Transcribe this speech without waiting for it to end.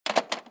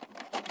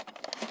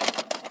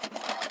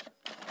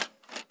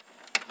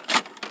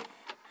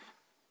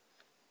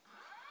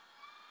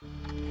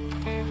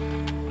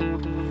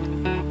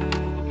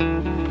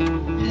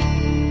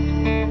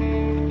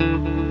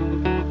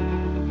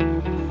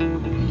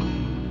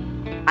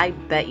I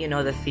bet you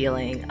know the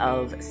feeling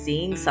of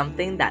seeing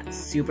something that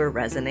super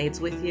resonates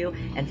with you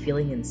and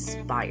feeling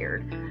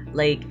inspired.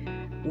 Like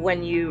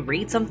when you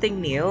read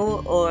something new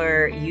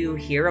or you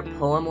hear a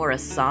poem or a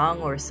song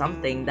or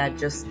something that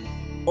just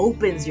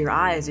opens your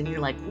eyes and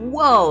you're like,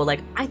 whoa, like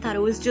I thought it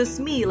was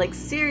just me. Like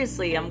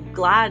seriously, I'm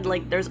glad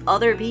like there's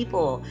other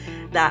people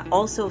that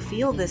also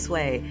feel this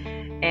way.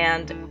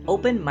 And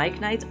open mic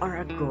nights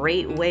are a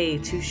great way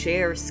to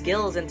share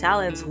skills and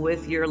talents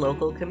with your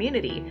local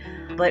community.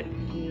 But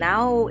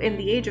now in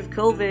the age of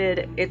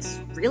COVID, it's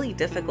really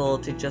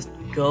difficult to just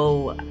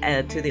go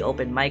to the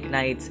open mic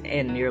nights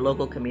in your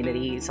local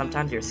community.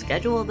 Sometimes your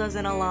schedule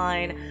doesn't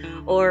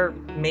align, or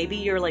maybe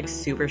you're like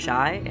super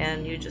shy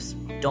and you just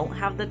don't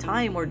have the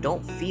time or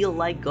don't feel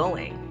like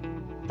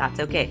going. That's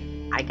okay.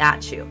 I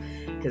got you.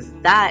 Because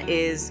that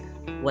is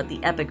what the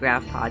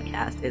Epigraph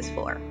podcast is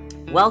for.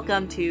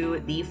 Welcome to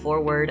the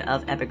foreword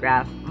of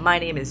Epigraph. My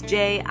name is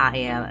Jay. I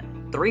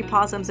am 3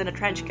 possums in a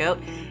trench coat,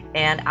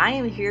 and I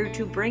am here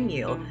to bring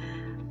you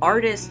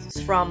artists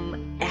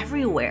from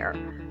everywhere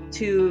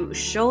to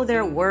show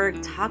their work,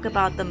 talk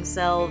about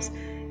themselves,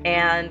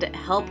 and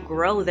help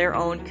grow their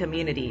own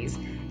communities.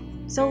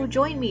 So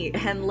join me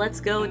and let's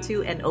go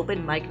to an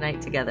open mic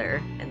night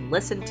together and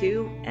listen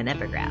to an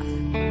Epigraph.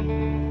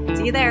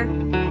 See you there.